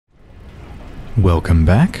Welcome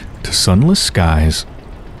back to Sunless Skies.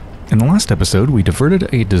 In the last episode, we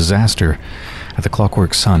diverted a disaster at the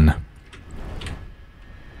Clockwork Sun.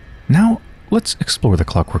 Now, let's explore the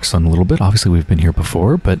Clockwork Sun a little bit. Obviously, we've been here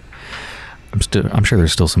before, but I'm sure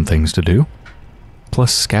there's still some things to do.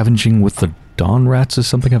 Plus, scavenging with the dawn rats is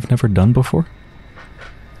something I've never done before.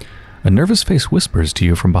 A nervous face whispers to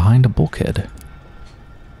you from behind a bulkhead.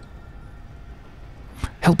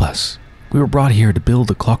 Help us. We were brought here to build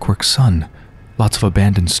the Clockwork Sun. Lots of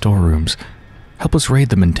abandoned storerooms. Help us raid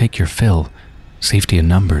them and take your fill. Safety in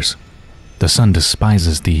numbers. The sun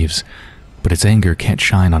despises thieves, but its anger can't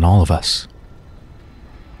shine on all of us.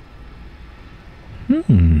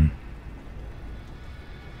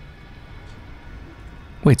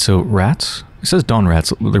 Wait, so rats? It says dawn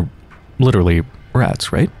rats. They're literally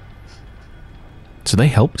rats, right? So they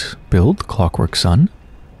helped build the Clockwork Sun?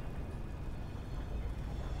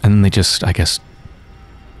 And then they just, I guess...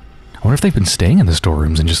 I wonder if they've been staying in the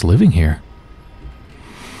storerooms and just living here.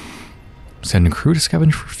 Send a crew to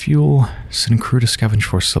scavenge for fuel. Send a crew to scavenge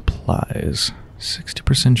for supplies.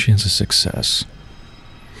 60% chance of success.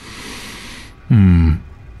 That'd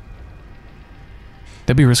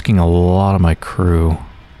be risking a lot of my crew.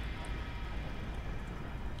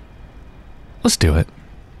 Let's do it.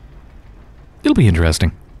 It'll be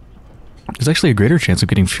interesting. There's actually a greater chance of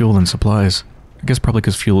getting fuel than supplies. I guess probably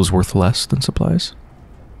because fuel is worth less than supplies.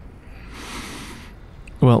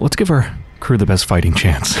 Well, let's give our crew the best fighting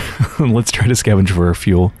chance. Let's try to scavenge for our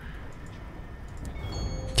fuel.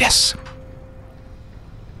 Yes!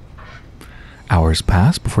 Hours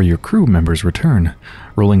pass before your crew members return,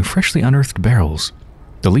 rolling freshly unearthed barrels.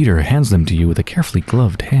 The leader hands them to you with a carefully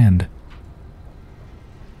gloved hand.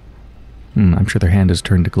 I'm sure their hand is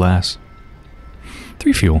turned to glass.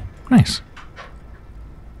 3 fuel. Nice.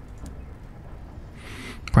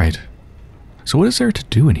 Right. So what is there to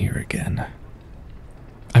do in here again?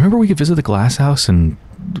 I remember we could visit the glass house and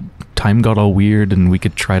time got all weird and we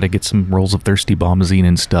could try to get some rolls of thirsty bombazine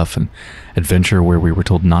and stuff and adventure where we were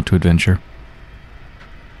told not to adventure.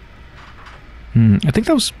 I think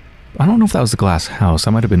that was... I don't know if that was the glass house.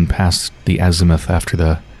 I might have been past the azimuth after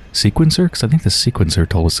the sequencer, because I think the sequencer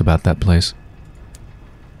told us about that place.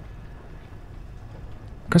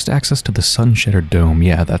 Request access to the Sun-Shattered Dome.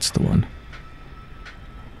 Yeah, that's the one.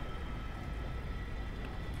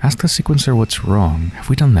 Ask the sequencer what's wrong. Have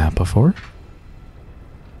we done that before?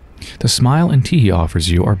 The smile and tea he offers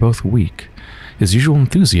you are both weak. His usual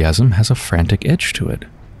enthusiasm has a frantic edge to it.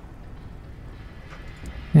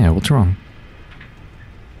 Yeah, what's wrong?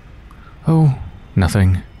 Oh,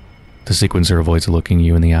 nothing. The sequencer avoids looking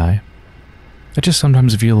you in the eye. I just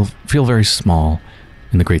sometimes feel very small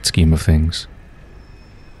in the great scheme of things.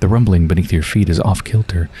 The rumbling beneath your feet is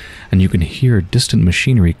off-kilter, and you can hear distant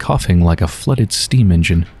machinery coughing like a flooded steam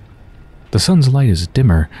engine. The sun's light is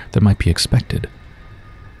dimmer than might be expected.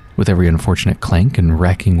 With every unfortunate clank and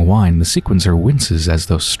racking whine, the sequencer winces as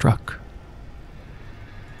though struck.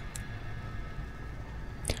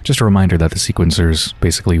 Just a reminder that the sequencers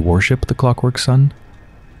basically worship the Clockwork Sun.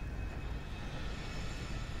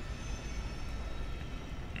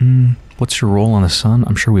 What's your role on the sun?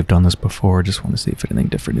 I'm sure we've done this before. Just want to see if anything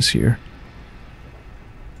different is here.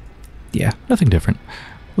 Yeah, nothing different.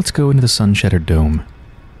 Let's go into the Sun-Shattered Dome.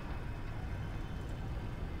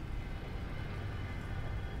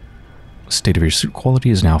 State of your suit quality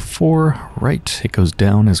is now 4. Right, it goes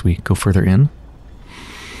down as we go further in.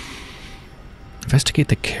 Investigate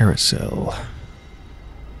the carousel.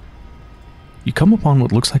 You come upon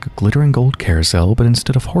what looks like a glittering gold carousel, but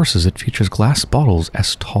instead of horses, it features glass bottles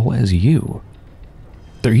as tall as you.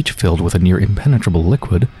 They're each filled with a near impenetrable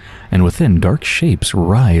liquid, and within dark shapes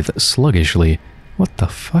writhe sluggishly. What the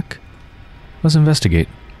fuck? Let's investigate.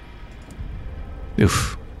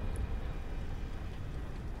 Oof.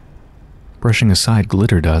 Brushing aside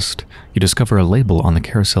glitter dust, you discover a label on the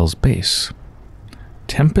carousel's base.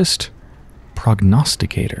 Tempest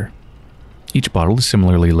Prognosticator. Each bottle is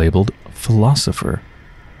similarly labeled Philosopher.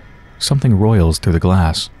 Something roils through the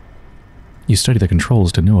glass. You study the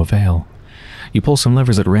controls to no avail. You pull some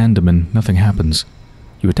levers at random and nothing happens.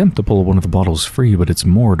 You attempt to pull one of the bottles free, but it's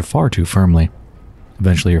moored far too firmly.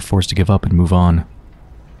 Eventually you're forced to give up and move on.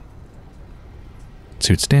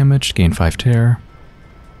 Suit's damaged, gain 5 tear.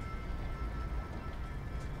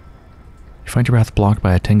 You find your path blocked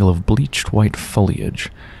by a tangle of bleached white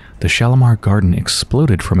foliage. The Shalimar Garden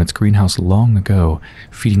exploded from its greenhouse long ago,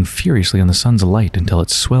 feeding furiously on the sun's light until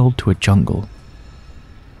it swelled to a jungle.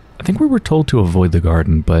 I think we were told to avoid the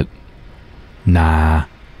garden, but... nah.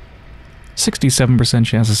 67%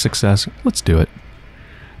 chance of success. Let's do it.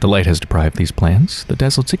 The light has deprived these plants. The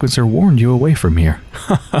dazzled sequencer warned you away from here.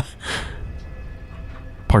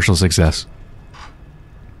 Partial success.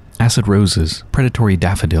 Acid roses, predatory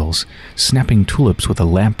daffodils, snapping tulips with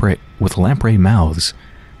lamprey mouths,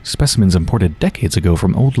 specimens imported decades ago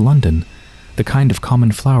from old London, the kind of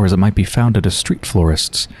common flowers that might be found at a street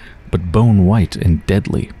florist's, but bone white and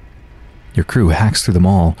deadly. Your crew hacks through them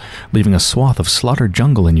all, leaving a swath of slaughtered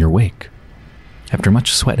jungle in your wake. After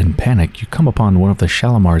much sweat and panic, you come upon one of the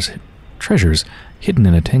Shalimar's treasures hidden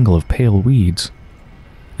in a tangle of pale weeds,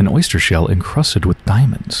 an oyster shell encrusted with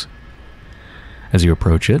diamonds. As you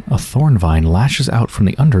approach it, a thorn vine lashes out from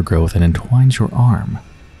the undergrowth and entwines your arm.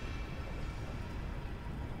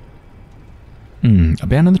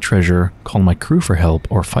 Abandon the treasure, call my crew for help,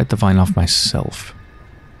 or fight the vine off myself.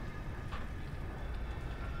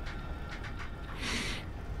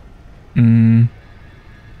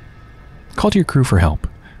 Call to your crew for help.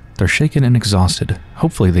 They're shaken and exhausted.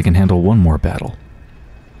 Hopefully they can handle one more battle.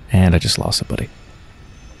 And I just lost somebody.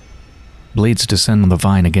 Blades descend on the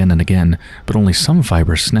vine again and again, but only some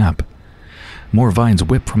fibers snap. More vines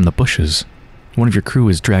whip from the bushes. One of your crew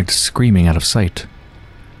is dragged screaming out of sight.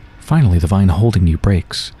 Finally, the vine holding you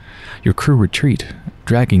breaks. Your crew retreat,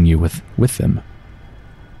 dragging you with them.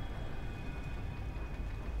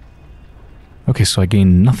 Okay, so I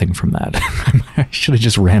gained nothing from that. I should have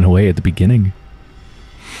just ran away at the beginning.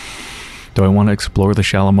 Do I want to explore the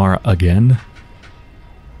Shalimar again?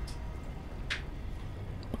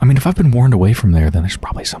 I mean, if I've been warned away from there, then there's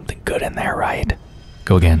probably something good in there, right?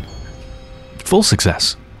 Go again. Full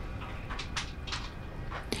success.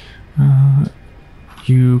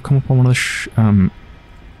 You come upon one of the...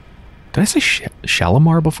 did I say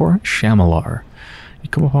Shalimar before? Shamalar. You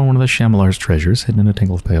come upon one of the Shamalar's treasures, hidden in a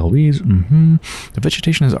tangle of pale weeds. The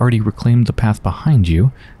vegetation has already reclaimed the path behind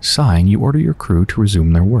you. Sighing, you order your crew to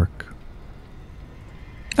resume their work.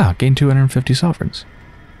 Gain 250 sovereigns.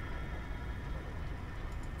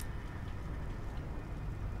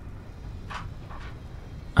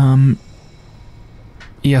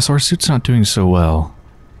 Yeah, so our suit's not doing so well.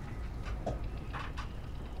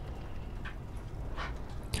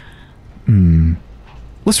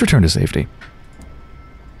 Let's return to safety.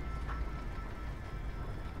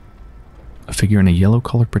 A figure in a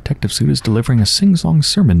yellow-colored protective suit is delivering a sing-song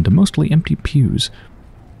sermon to mostly empty pews.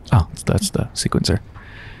 Oh, that's the sequencer.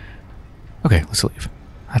 Okay, let's leave.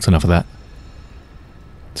 That's enough of that.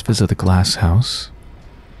 Let's visit the glass house.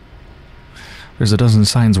 There's a dozen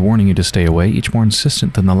signs warning you to stay away, each more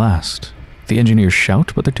insistent than the last. The engineers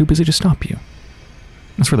shout, but they're too busy to stop you.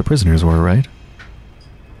 That's where the prisoners were, right?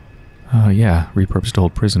 Yeah, repurposed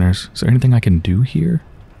old prisoners. Is there anything I can do here?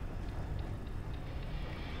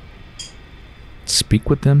 Speak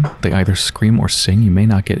with them. They either scream or sing. You may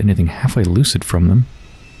not get anything halfway lucid from them.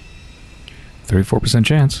 34%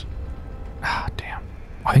 chance. Damn.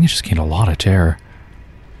 I think I just gained a lot of terror.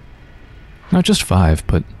 Not just 5,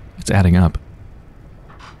 but it's adding up.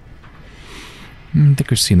 I think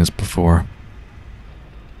we've seen this before.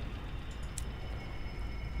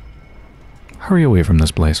 Hurry away from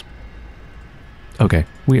this place. Okay,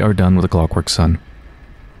 we are done with the Clockwork Sun.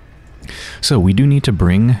 So we do need to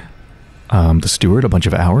bring the steward a bunch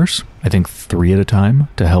of hours. I think 3 at a time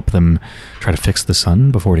to help them try to fix the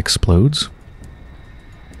sun before it explodes.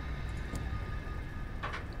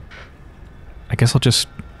 I guess I'll just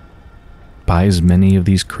buy as many of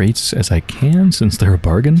these crates as I can since they're a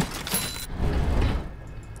bargain.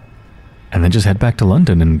 And then just head back to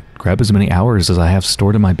London and grab as many hours as I have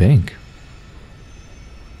stored in my bank.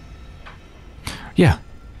 Yeah.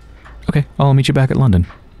 Okay, I'll meet you back at London.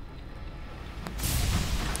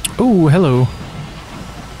 Oh, hello.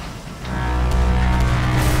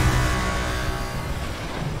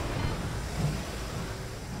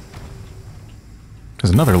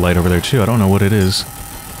 There's another light over there too. I don't know what it is.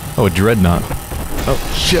 Oh, a dreadnought. Oh,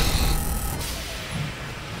 shit.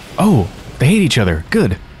 Oh, they hate each other.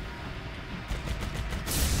 Good.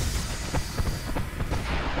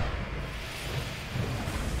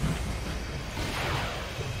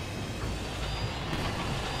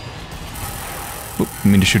 I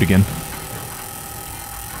mean to shoot again.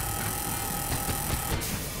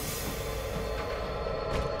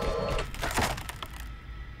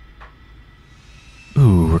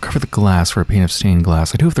 Ooh, recover the glass for a pane of stained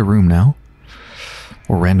glass. I do have the room now.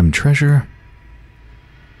 Or random treasure.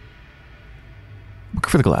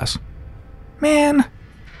 Recover the glass. Man!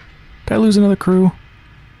 Did I lose another crew?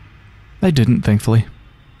 I didn't, thankfully.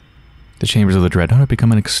 The chambers of the Dreadnought have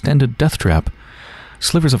become an extended death trap.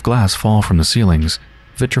 Slivers of glass fall from the ceilings.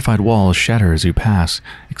 Vitrified walls shatter as you pass,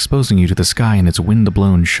 exposing you to the sky in its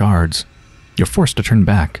wind-blown shards. You're forced to turn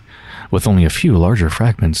back, with only a few larger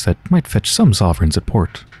fragments that might fetch some sovereigns at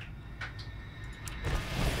port.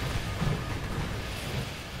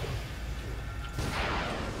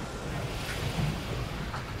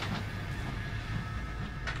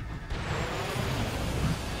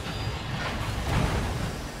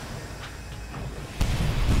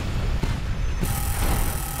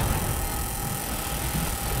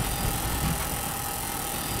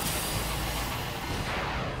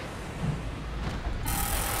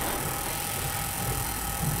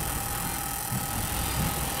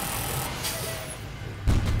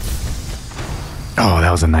 Oh,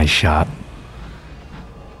 that was a nice shot.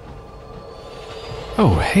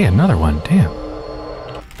 Oh, hey, another one. Damn.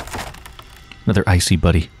 Another icy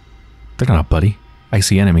buddy. They're not a buddy.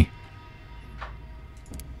 Icy enemy.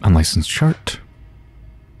 Unlicensed chart.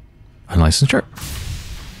 Unlicensed chart.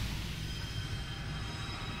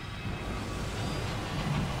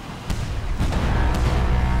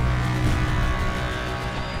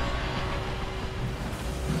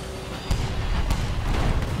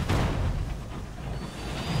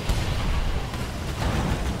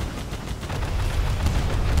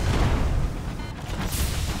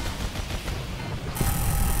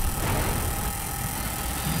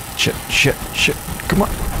 Shit. Come on.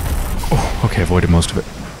 Oh, okay, avoided most of it.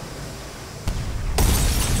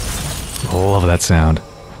 Oh, love that sound.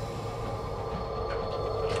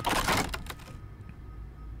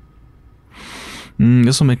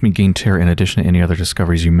 This will make me gain terror in addition to any other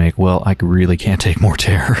discoveries you make. Well, I really can't take more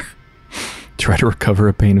terror. Try to recover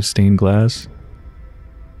a pane of stained glass.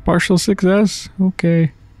 Partial success?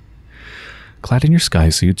 Okay. Clad in your sky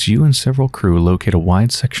suits, you and several crew locate a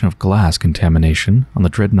wide section of glass contamination on the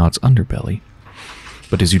Dreadnought's underbelly.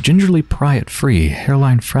 But as you gingerly pry it free,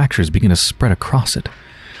 hairline fractures begin to spread across it.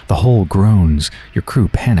 The hull groans. Your crew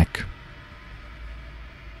panic.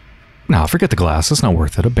 Nah, forget the glass. It's not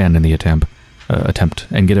worth it. Abandon the attempt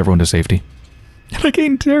and get everyone to safety. And I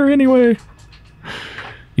gain terror anyway.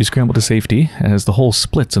 You scramble to safety as the hull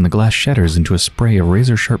splits and the glass shatters into a spray of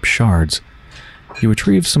razor-sharp shards. You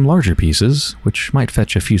retrieve some larger pieces, which might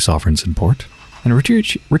fetch a few sovereigns in port, and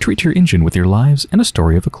retreat to your engine with your lives and a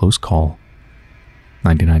story of a close call.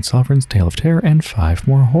 99 sovereigns, tale of terror, and 5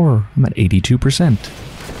 more horror. I'm at 82%.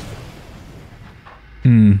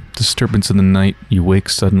 Disturbance in the night. You wake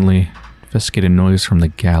suddenly. Investigate a noise from the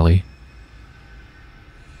galley.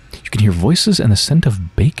 You can hear voices and the scent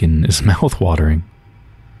of bacon is mouth-watering.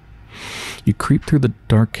 You creep through the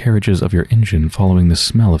dark carriages of your engine, following the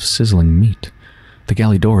smell of sizzling meat. The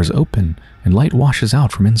galley door is open, and light washes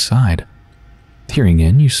out from inside. Peering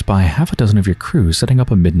in, you spy half a dozen of your crew setting up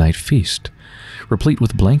a midnight feast, replete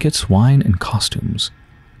with blankets, wine, and costumes.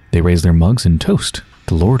 They raise their mugs and toast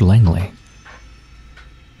to Lord Langley.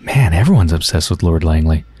 Man, everyone's obsessed with Lord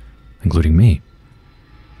Langley, including me.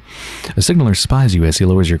 A signaler spies you as he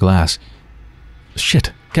lowers your glass.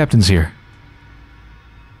 Shit, Captain's here.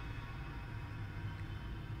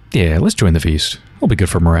 Yeah, let's join the feast. It'll be good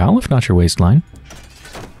for morale, if not your waistline.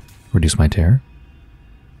 Reduce my terror.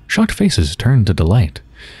 Shocked faces turn to delight.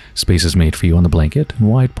 Space is made for you on the blanket, and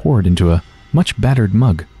wine poured into a much battered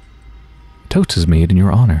mug. Toast is made in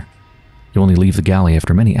your honor. You only leave the galley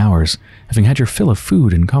after many hours, having had your fill of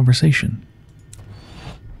food and conversation.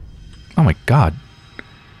 Oh my god.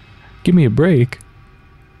 Give me a break.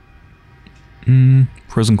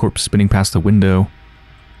 Frozen corpse spinning past the window.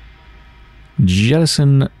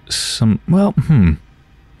 Jettison some... well,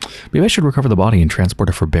 Maybe I should recover the body and transport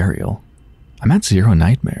it for burial. I'm at 0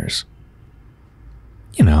 nightmares.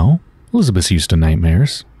 You know, Elizabeth's used to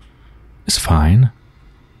nightmares. It's fine.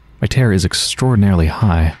 My terror is extraordinarily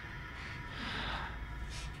high.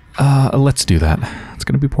 Let's do that. It's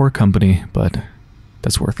gonna be poor company, but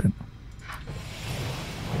that's worth it.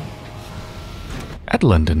 At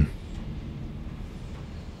London.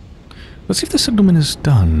 Let's see if the signalman is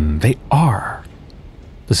done. They are.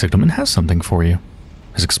 The signalman has something for you.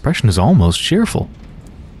 His expression is almost cheerful.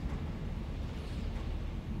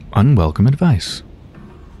 Unwelcome advice.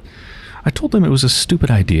 I told them it was a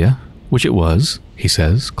stupid idea, which it was, he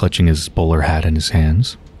says, clutching his bowler hat in his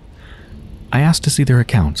hands. I asked to see their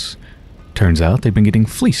accounts. Turns out they've been getting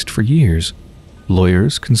fleeced for years.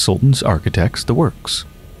 Lawyers, consultants, architects, the works.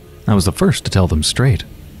 I was the first to tell them straight.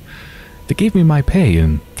 They gave me my pay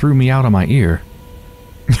and threw me out on my ear.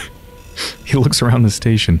 He looks around the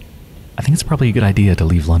station. I think it's probably a good idea to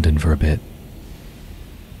leave London for a bit.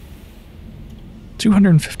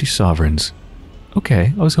 250 sovereigns.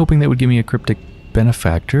 Okay, I was hoping they would give me a cryptic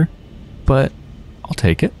benefactor, but I'll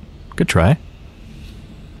take it. Good try.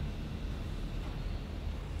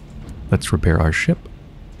 Let's repair our ship.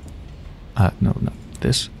 No, not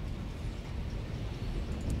this.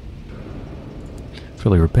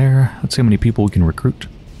 Fully repair. Let's see how many people we can recruit.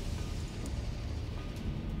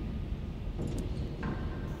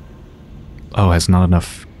 Oh, has not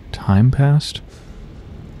enough time passed?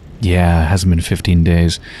 Yeah, it hasn't been 15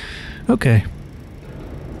 days. Okay.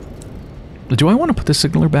 Do I want to put the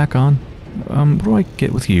signaler back on? What do I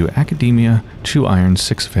get with you? Academia, 2 iron,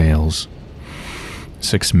 6 veils.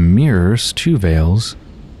 6 mirrors, 2 veils.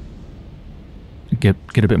 Get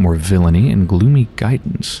a bit more villainy and gloomy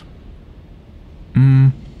guidance.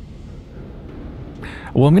 Well,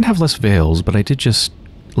 I'm going to have less veils, but I did just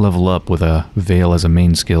level up with a Veil as a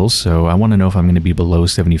main skill, so I want to know if I'm going to be below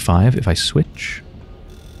 75 if I switch.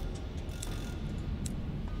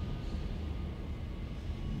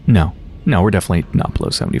 No. No, we're definitely not below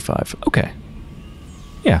 75. Okay.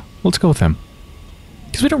 Yeah, let's go with him.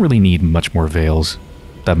 Because we don't really need much more Veils.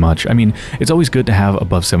 That much. I mean, it's always good to have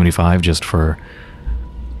above 75 just for,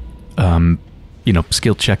 you know,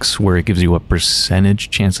 skill checks where it gives you a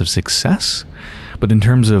percentage chance of success. But in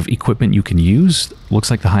terms of equipment you can use,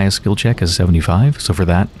 looks like the highest skill check is 75. So for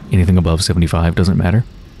that, anything above 75 doesn't matter.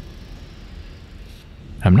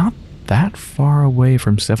 I'm not that far away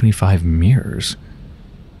from 75 mirrors.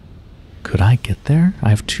 Could I get there? I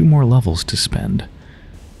have 2 more levels to spend.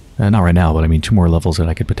 Not right now, but I mean 2 more levels that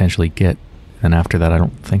I could potentially get. And after that, I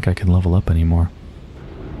don't think I can level up anymore.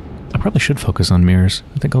 I probably should focus on mirrors.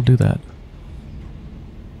 I think I'll do that.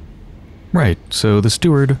 Right, so the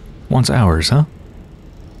steward wants hours, huh?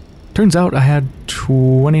 Turns out I had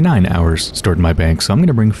 29 hours stored in my bank, so I'm going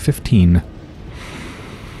to bring 15.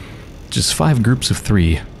 Just 5 groups of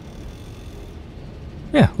 3.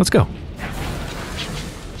 Yeah, let's go.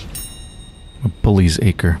 A bully's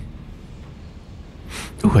acre.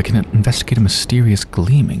 Ooh, I can investigate a mysterious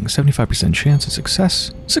gleaming. 75% chance of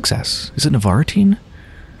success. Success. Is it Navartine?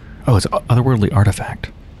 Oh, it's an otherworldly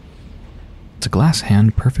artifact. It's a glass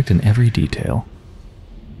hand, perfect in every detail.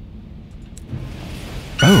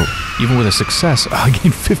 Oh, even with a success, I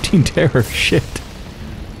gained 15 terror. Shit.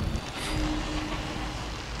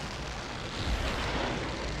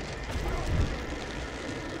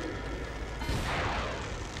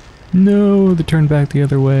 No, they turned back the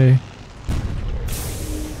other way.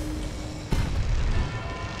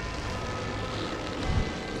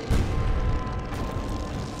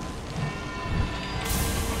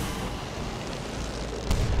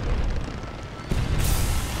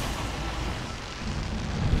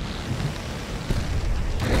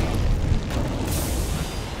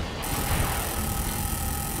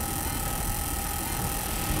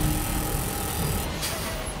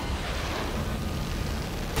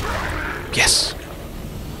 Yes!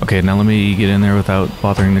 Okay, now let me get in there without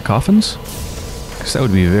bothering the coffins. Because that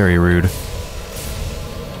would be very rude.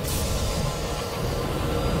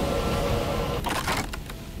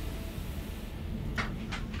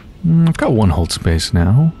 I've got 1 hold space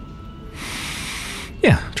now.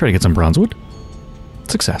 Yeah, try to get some bronzewood.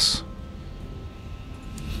 Success.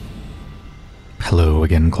 Hello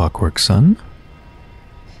again, Clockwork Sun.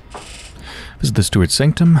 Visit the Steward's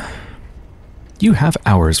Sanctum. You have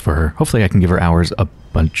hours for her. Hopefully I can give her hours a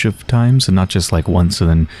bunch of times and not just like once and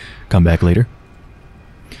then come back later.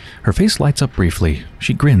 Her face lights up briefly.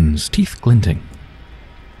 She grins, teeth glinting.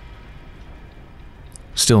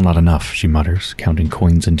 Still not enough, she mutters, counting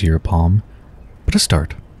coins into your palm. But a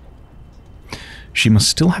start. She must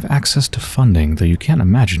still have access to funding, though you can't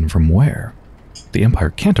imagine from where. The Empire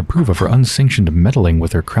can't approve of her unsanctioned meddling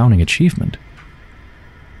with her crowning achievement.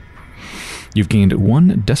 You've gained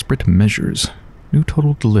 1 desperate measures. New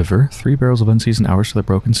total deliver 3 barrels of unseasoned hours to the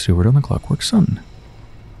broken steward on the Clockwork Sun.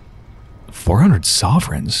 400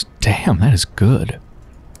 sovereigns? Damn, that is good.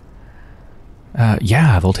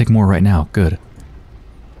 Yeah, they'll take more right now. Good.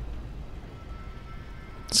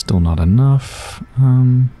 Still not enough.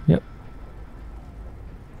 Yep.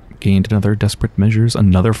 Gained another desperate measures,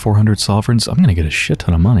 another 400 sovereigns. I'm gonna get a shit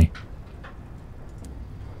ton of money.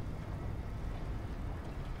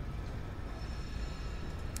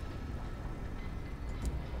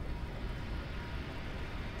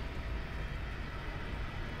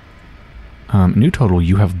 New total,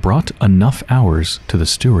 you have brought enough hours to the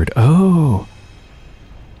steward. Oh!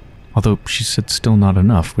 Although she said still not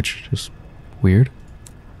enough, which is weird.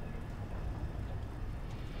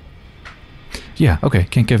 Yeah, okay,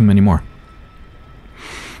 can't give him any more.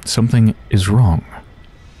 Something is wrong.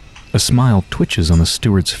 A smile twitches on the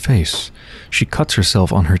steward's face. She cuts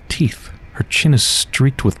herself on her teeth. Her chin is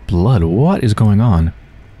streaked with blood. What is going on?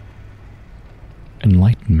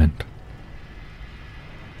 Enlightenment.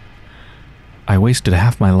 I wasted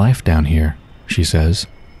half my life down here, she says.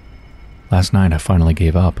 Last night I finally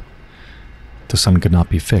gave up. The sun could not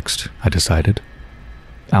be fixed, I decided.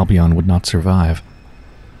 Albion would not survive.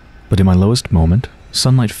 But in my lowest moment,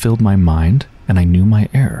 sunlight filled my mind, and I knew my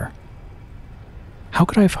error. How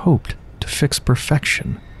could I have hoped to fix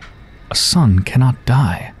perfection? A sun cannot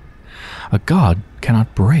die. A god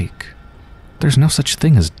cannot break. There's no such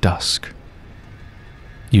thing as dusk.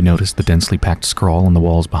 You notice the densely packed scrawl on the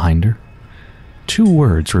walls behind her? 2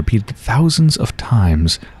 words repeated thousands of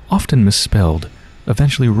times, often misspelled,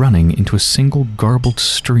 eventually running into a single garbled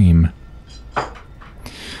stream.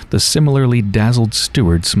 The similarly dazzled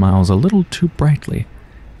steward smiles a little too brightly.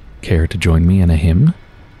 Care to join me in a hymn?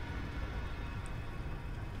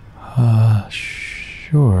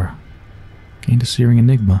 Sure. Gained a searing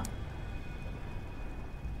enigma.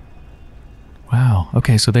 Wow,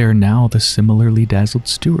 okay, so they are now the similarly dazzled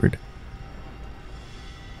steward.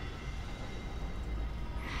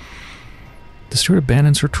 The steward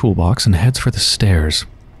abandons her toolbox and heads for the stairs.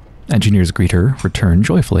 Engineers greet her, return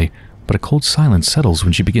joyfully, but a cold silence settles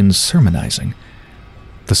when she begins sermonizing.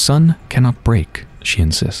 The sun cannot break, she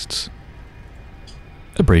insists.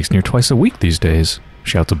 It breaks near twice a week these days,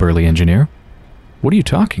 shouts a burly engineer. What are you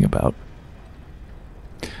talking about?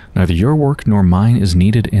 Neither your work nor mine is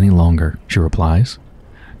needed any longer, she replies,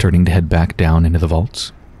 turning to head back down into the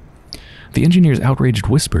vaults. The engineer's outraged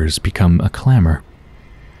whispers become a clamor.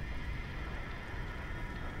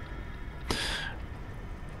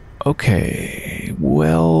 Okay,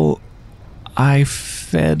 well, I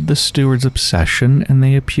fed the steward's obsession and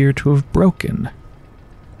they appear to have broken.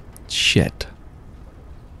 Shit.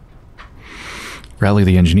 Rally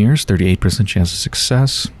the engineers, 38% chance of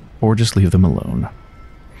success, or just leave them alone.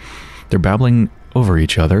 They're babbling over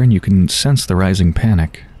each other and you can sense the rising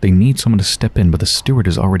panic. They need someone to step in, but the steward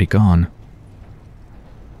is already gone.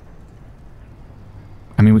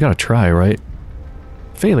 I mean, we gotta try, right?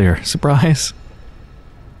 Failure. Surprise.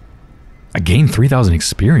 I gained 3,000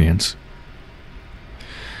 experience.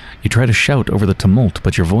 You try to shout over the tumult,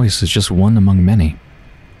 but your voice is just one among many.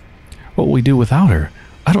 What will we do without her?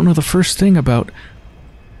 I don't know the first thing about...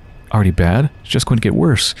 Already bad? It's just going to get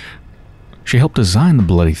worse. She helped design the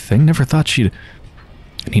bloody thing. Never thought she'd...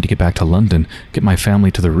 I need to get back to London, get my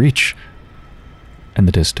family to the Reach. In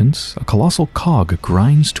the distance, a colossal cog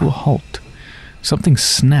grinds to a halt. Something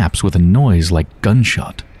snaps with a noise like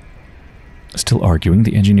gunshot. Still arguing,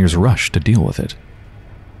 the engineers rush to deal with it.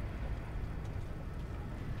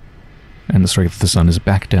 And the strength of the sun is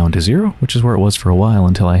back down to 0, which is where it was for a while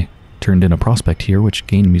until I turned in a prospect here, which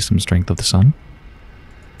gained me some strength of the sun.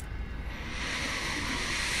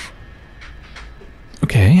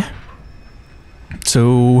 Okay.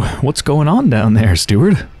 So, what's going on down there,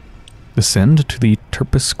 steward? Descend to the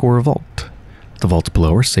Terpsichore Vault. The vaults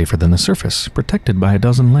below are safer than the surface, protected by a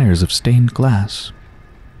dozen layers of stained glass.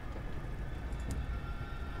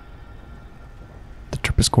 The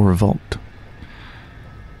Terpsichore Vault.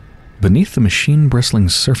 Beneath the machine-bristling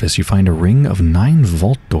surface, you find a ring of 9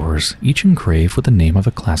 vault doors, each engraved with the name of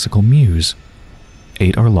a classical muse.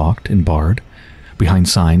 8 are locked and barred, behind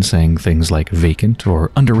signs saying things like vacant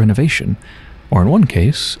or under renovation, or in one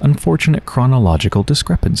case, unfortunate chronological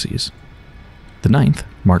discrepancies. The 9th,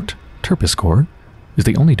 marked Terpsichore, is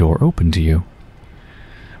the only door open to you.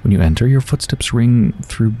 When you enter, your footsteps ring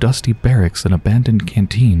through dusty barracks and abandoned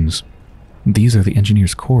canteens. These are the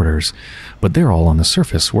engineers' quarters, but they're all on the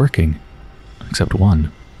surface working, except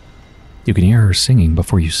one. You can hear her singing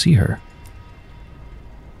before you see her.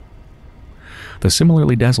 The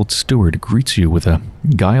similarly dazzled steward greets you with a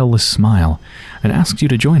guileless smile and asks you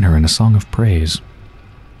to join her in a song of praise.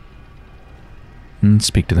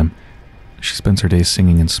 Speak to them. She spends her days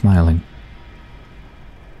singing and smiling.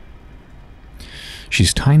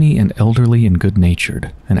 She's tiny and elderly and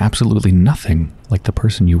good-natured, and absolutely nothing like the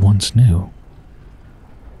person you once knew.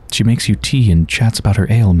 She makes you tea and chats about her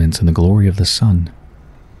ailments and the glory of the sun.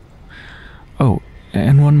 Oh,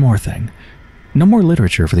 and one more thing. No more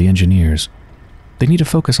literature for the engineers. They need to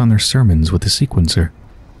focus on their sermons with the sequencer.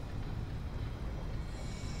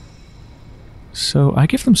 So I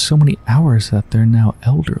give them so many hours that they're now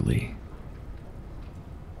elderly.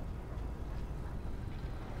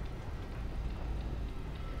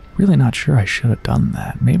 Really not sure I should have done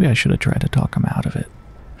that. Maybe I should have tried to talk him out of it.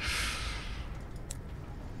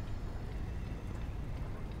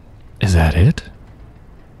 Is that it?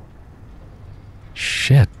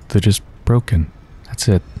 Shit, they're just broken. That's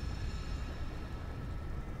it.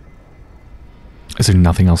 Is there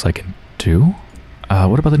nothing else I can do?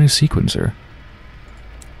 What about the new sequencer?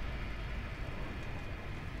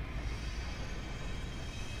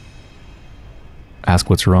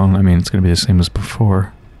 Ask what's wrong. I mean, it's going to be the same as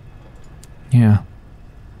before. Yeah.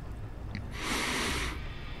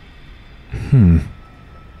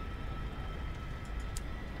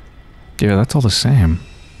 Yeah, that's all the same.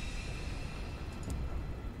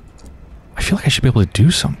 I feel like I should be able to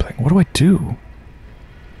do something. What do I do?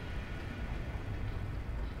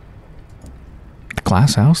 The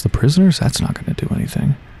glass house? The prisoners? That's not going to do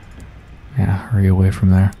anything. Yeah, hurry away from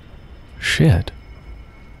there. Shit.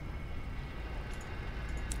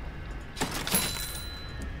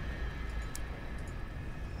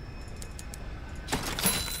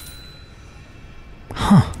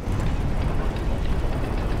 Huh.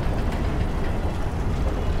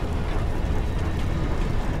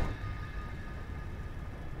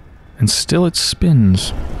 And still it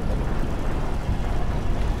spins.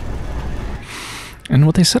 And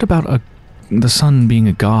what they said about the sun being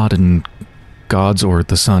a god and gods or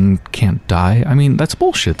the sun can't die, I mean, that's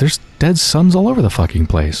bullshit. There's dead suns all over the fucking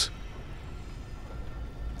place.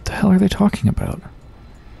 What the hell are they talking about?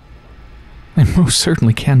 They most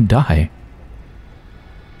certainly can die.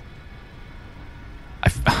 I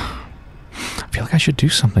feel like I should do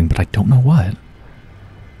something, but I don't know what.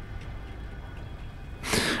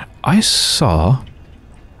 I saw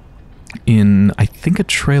in, I think, a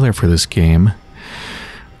trailer for this game,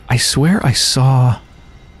 I swear I saw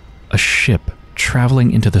a ship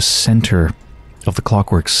traveling into the center of the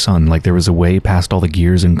clockwork sun, like there was a way past all the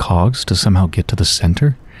gears and cogs to somehow get to the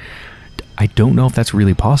center. I don't know if that's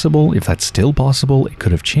really possible, if that's still possible. It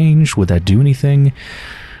could have changed. Would that do anything?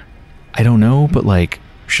 I don't know, but like,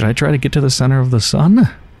 should I try to get to the center of the sun?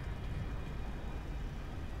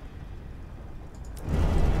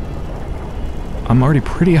 I'm already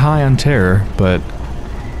pretty high on terror, but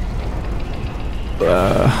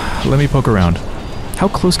let me poke around. How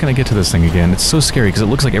close can I get to this thing again? It's so scary because it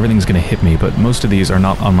looks like everything's gonna hit me, but most of these are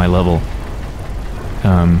not on my level.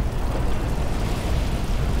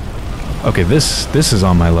 Okay, this is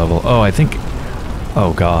on my level. Oh, I think...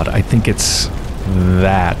 Oh god, I think it's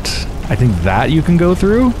that. I think that you can go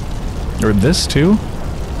through? Or this too?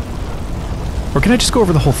 Or can I just go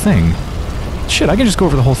over the whole thing? Shit, I can just go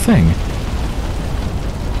over the whole thing.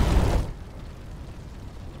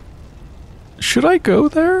 Should I go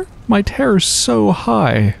there? My terror's so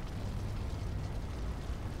high.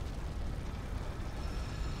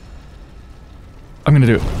 I'm gonna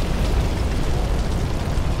do it.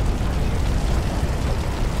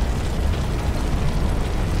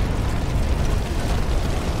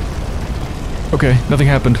 Okay, nothing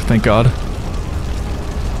happened, thank God.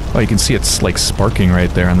 Oh, you can see it's like sparking right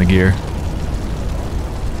there on the gear.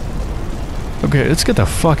 Okay, let's get the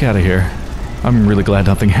fuck out of here. I'm really glad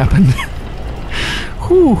nothing happened.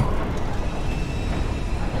 Whew.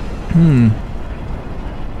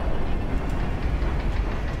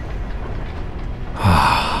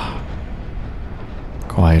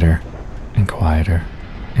 Quieter, and quieter,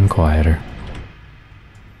 and quieter.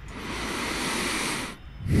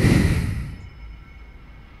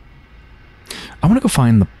 I want to go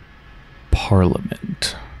find the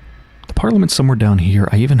Parliament. The Parliament's somewhere down here.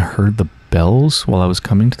 I even heard the bells while I was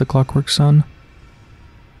coming to the Clockwork Sun.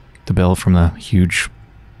 The bell from the huge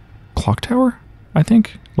clock tower, I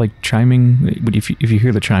think? Like chiming. If you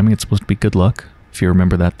hear the chiming, it's supposed to be good luck, if you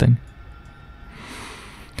remember that thing.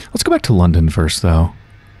 Let's go back to London first, though.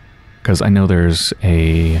 Because I know there's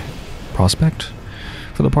a prospect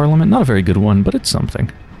for the Parliament. Not a very good one, but it's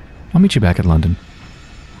something. I'll meet you back at London.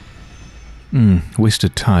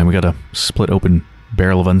 Wasted time. We gotta split open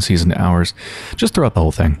barrel of unseasoned hours. Just throw out the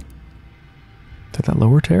whole thing. Did that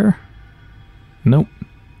lower terror? Nope.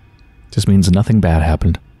 Just means nothing bad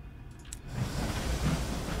happened.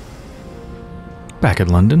 Back at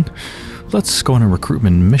London. Let's go on a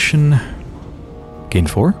recruitment mission. Gain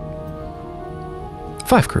 4.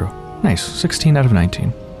 5 crew. Nice. 16 out of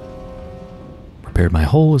 19. Repaired my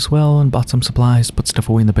hull as well and bought some supplies, put stuff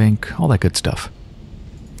away in the bank, all that good stuff.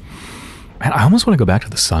 Man, I almost want to go back to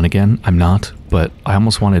the sun again. I'm not, but I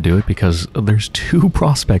almost want to do it because there's 2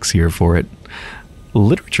 prospects here for it.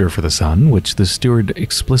 Literature for the sun, which the steward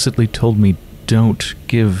explicitly told me don't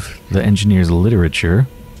give the engineers literature.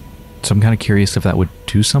 So I'm kind of curious if that would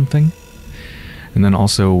do something. And then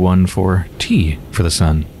also one for tea for the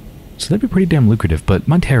sun. So that'd be pretty damn lucrative, but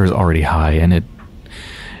my terror is already high, and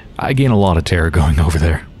I gain a lot of terror going over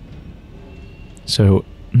there. So,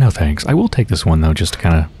 no thanks. I will take this one, though, just to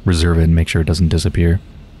kind of reserve it and make sure it doesn't disappear.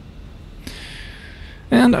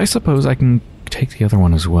 And I suppose I can take the other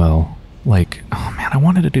one as well. Like, oh man, I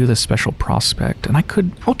wanted to do this special prospect, and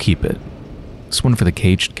I'll keep it. This one for the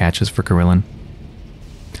caged catches for Carillon.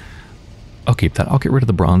 I'll keep that. I'll get rid of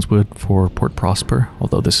the Bronzewood for Port Prosper,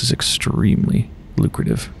 although this is extremely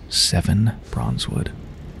lucrative. 7 Bronzewood.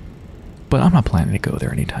 But I'm not planning to go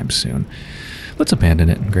there anytime soon. Let's abandon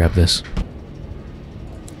it and grab this.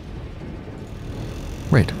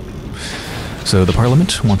 Right. So the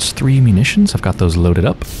Parliament wants 3 munitions. I've got those loaded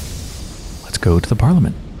up. Let's go to the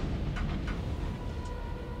Parliament.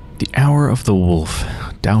 The Hour of the Wolf.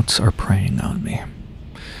 Doubts are preying on me.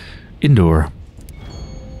 Indoor.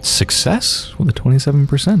 Success with a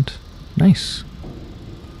 27%. Nice.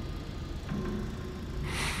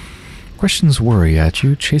 Questions worry at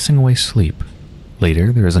you, chasing away sleep.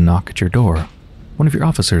 Later, there is a knock at your door. One of your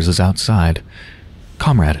officers is outside.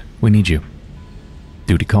 Comrade, we need you.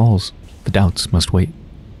 Duty calls. The doubts must wait.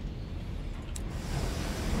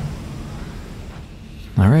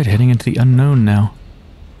 Alright, heading into the unknown now.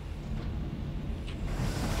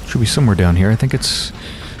 Should be somewhere down here. I think it's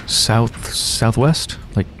southwest,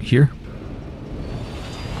 like here.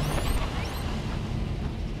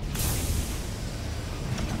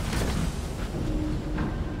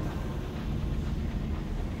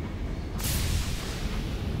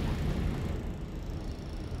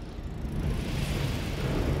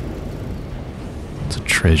 It's a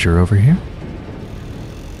treasure over here.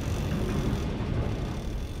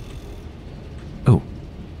 Oh.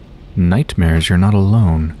 Nightmares, you're not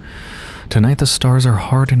alone. Tonight the stars are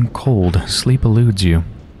hard and cold. Sleep eludes you.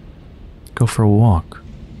 Go for a walk.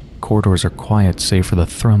 Corridors are quiet save for the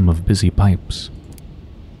thrum of busy pipes.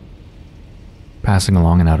 Passing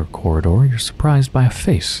along an outer corridor, you're surprised by a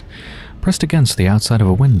face pressed against the outside of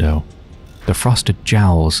a window. The frosted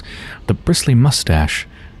jowls, the bristly mustache.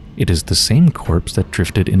 It is the same corpse that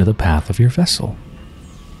drifted into the path of your vessel.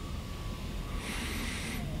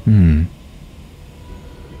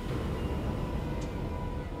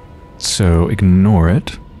 So, ignore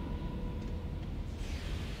it.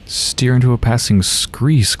 Steer into a passing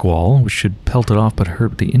scree squall, which should pelt it off but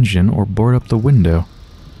hurt the engine or board up the window.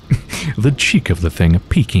 The cheek of the thing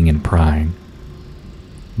peeking and prying.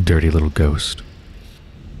 Dirty little ghost.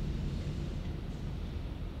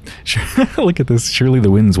 Look at this. Surely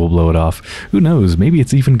the winds will blow it off. Who knows? Maybe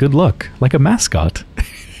it's even good luck. Like a mascot.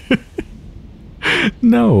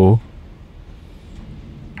 No.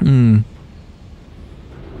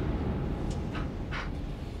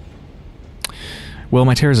 Well,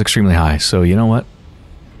 my terror is extremely high, so you know what?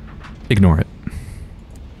 Ignore it.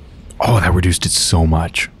 Oh, that reduced it so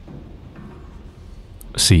much.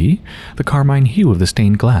 See? The carmine hue of the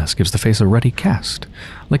stained glass gives the face a ruddy cast,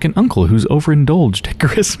 like an uncle who's overindulged at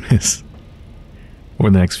Christmas. Over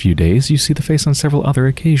the next few days, you see the face on several other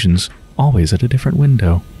occasions, always at a different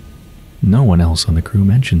window. No one else on the crew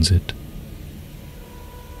mentions it.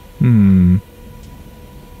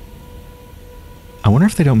 I wonder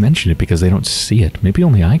if they don't mention it because they don't see it. Maybe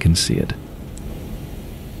only I can see it.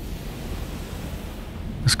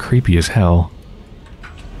 It's creepy as hell.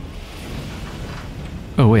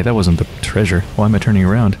 Oh wait, that wasn't the treasure. Why am I turning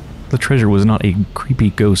around? The treasure was not a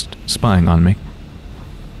creepy ghost spying on me.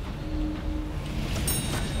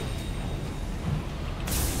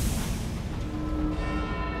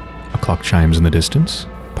 A clock chimes in the distance.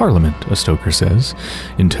 Parliament, a stoker says,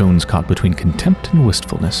 in tones caught between contempt and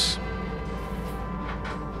wistfulness.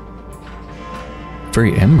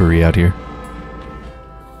 Very embery out here.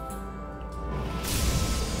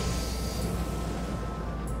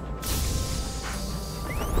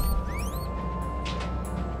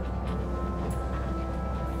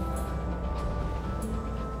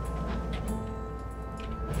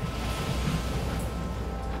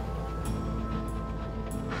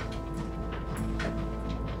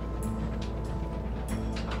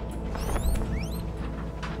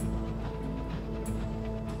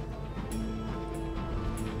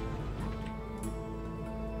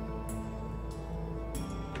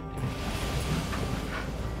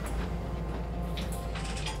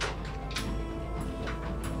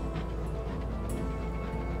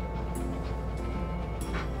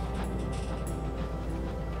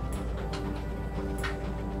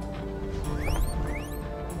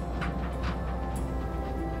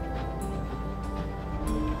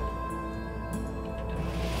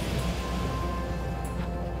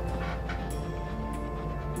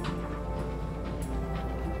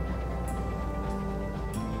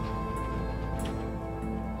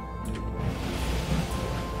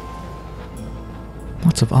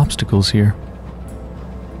 Lots of obstacles here.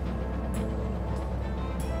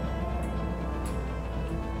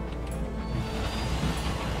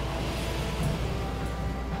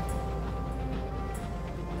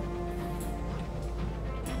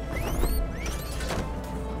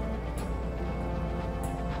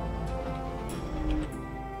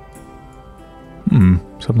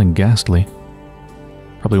 Something ghastly.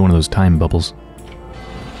 Probably one of those time bubbles.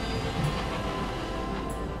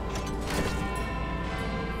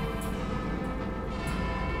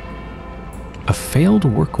 A failed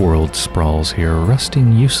work world sprawls here,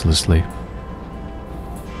 rusting uselessly.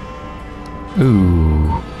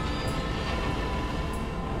 Ooh.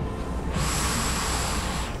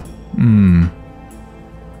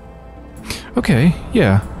 Okay,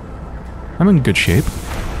 yeah. I'm in good shape.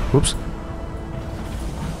 Whoops.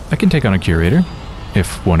 I can take on a curator,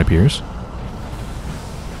 if one appears.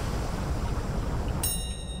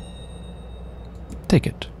 Take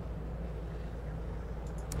it.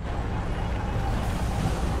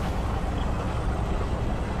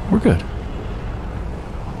 We're good.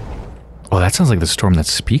 Oh, that sounds like the storm that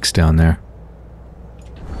speaks down there.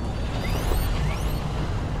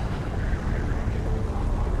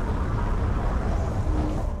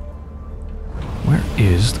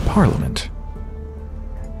 is the Parliament.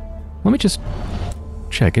 Let me just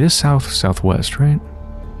check. It is south-southwest, right?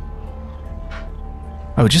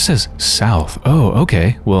 Oh, it just says south. Oh,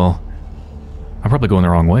 okay. Well, I'm probably going the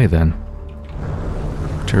wrong way then.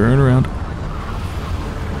 Turn around.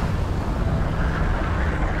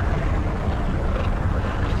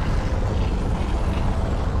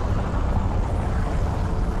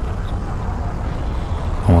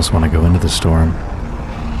 Almost want to go into the storm.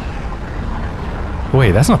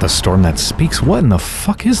 Wait, that's not the storm that speaks. What in the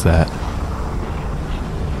fuck is that?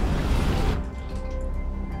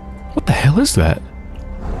 What the hell is that?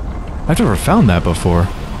 I've never found that before.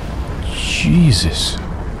 Jesus.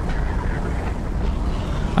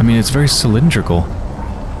 I mean, it's very cylindrical.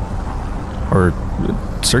 Or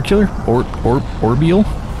circular? Orbial?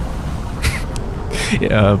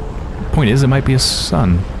 Point is, it might be a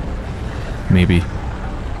sun. Maybe.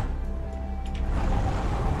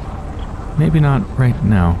 Maybe not right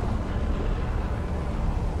now.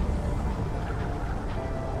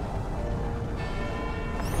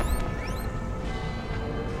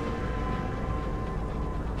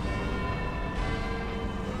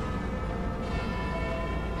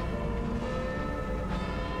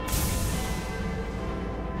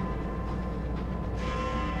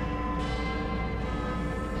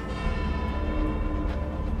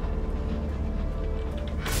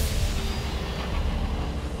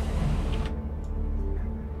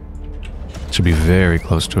 Should be very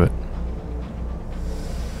close to it.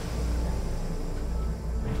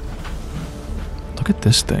 Look at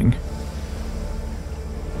this thing.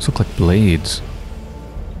 These look like blades.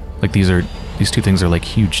 Like these two things are like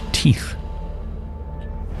huge teeth.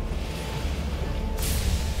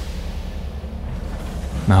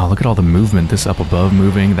 Oh, look at all the movement. This up above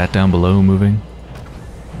moving, that down below moving.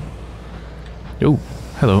 Oh,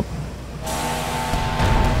 hello.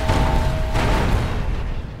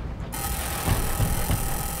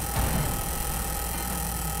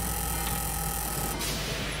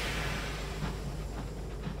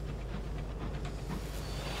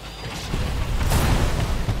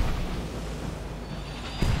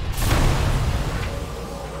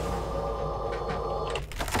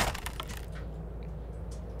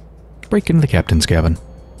 Break into the captain's cabin.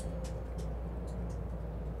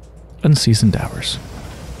 Unseasoned hours.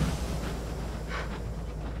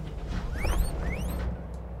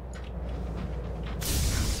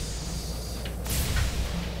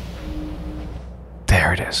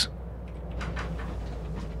 There it is.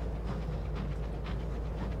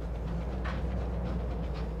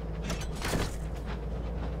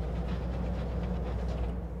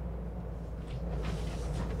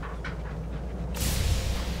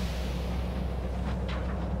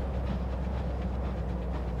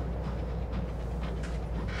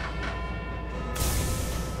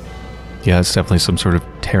 Yeah, it's definitely some sort of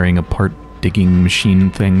tearing apart digging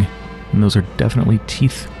machine thing. And those are definitely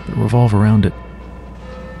teeth that revolve around it.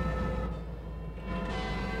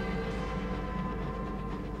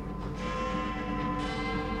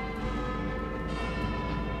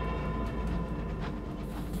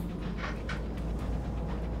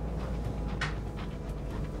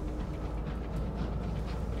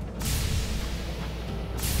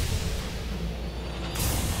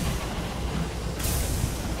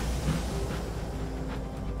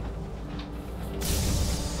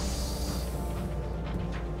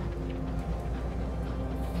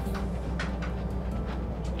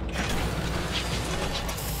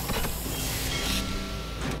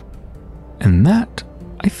 And that,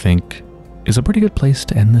 I think, is a pretty good place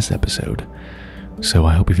to end this episode. So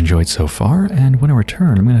I hope you've enjoyed so far, and when I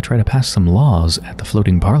return, I'm going to try to pass some laws at the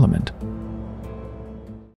floating parliament.